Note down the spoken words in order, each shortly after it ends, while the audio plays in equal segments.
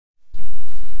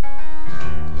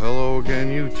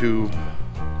YouTube.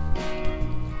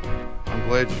 I'm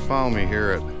glad you found me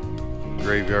here at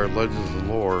Graveyard Legends and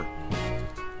Lore.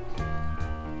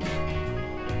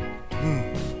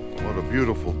 What a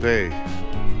beautiful day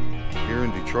here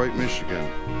in Detroit, Michigan.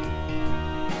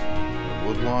 At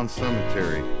Woodlawn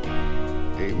Cemetery,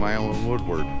 8 Mile and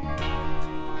Woodward.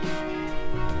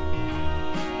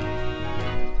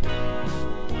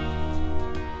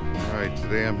 Alright,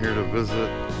 today I'm here to visit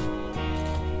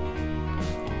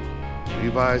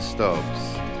Levi Stubbs,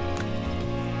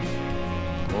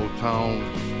 Motown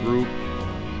group,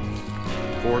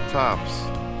 Four Tops.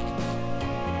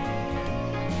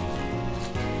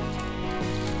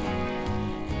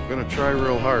 I'm gonna try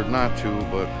real hard not to,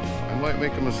 but I might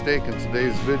make a mistake in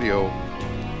today's video.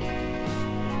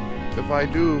 If I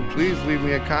do, please leave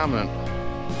me a comment.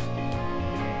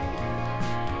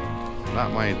 It's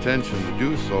not my intention to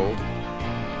do so,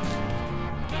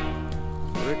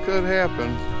 but it could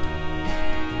happen.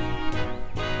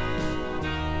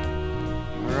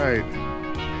 Alright,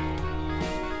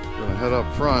 gonna head up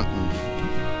front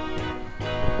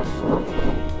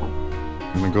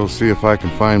and gonna go see if I can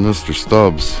find Mr.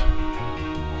 Stubbs.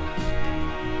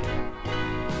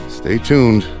 Stay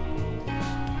tuned.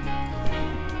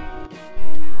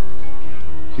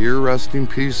 Here resting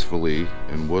peacefully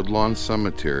in Woodlawn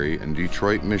Cemetery in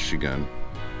Detroit, Michigan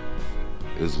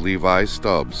is Levi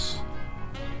Stubbs.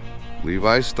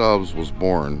 Levi Stubbs was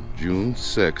born June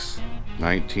 6,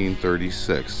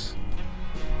 1936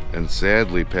 and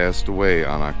sadly passed away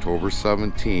on October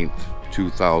 17,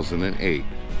 2008.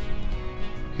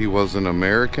 He was an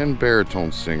American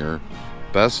baritone singer,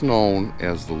 best known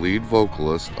as the lead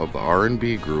vocalist of the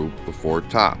R&B group the Four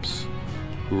Tops,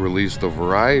 who released a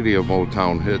variety of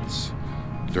Motown hits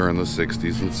during the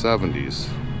 60s and 70s.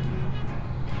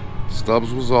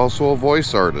 Stubbs was also a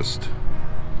voice artist.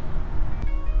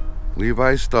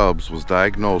 Levi Stubbs was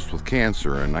diagnosed with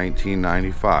cancer in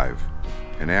 1995,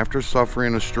 and after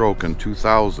suffering a stroke in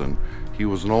 2000, he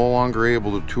was no longer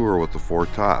able to tour with the Four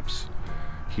Tops.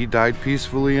 He died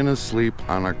peacefully in his sleep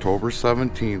on October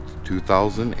 17,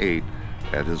 2008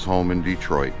 at his home in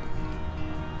Detroit.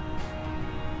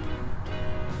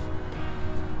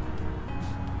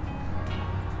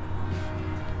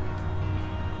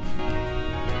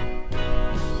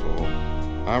 So,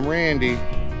 I'm Randy.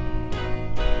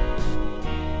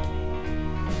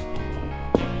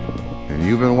 And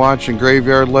you've been watching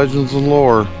Graveyard Legends and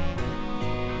Lore.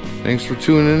 Thanks for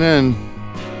tuning in.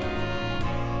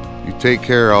 You take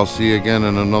care. I'll see you again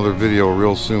in another video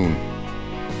real soon.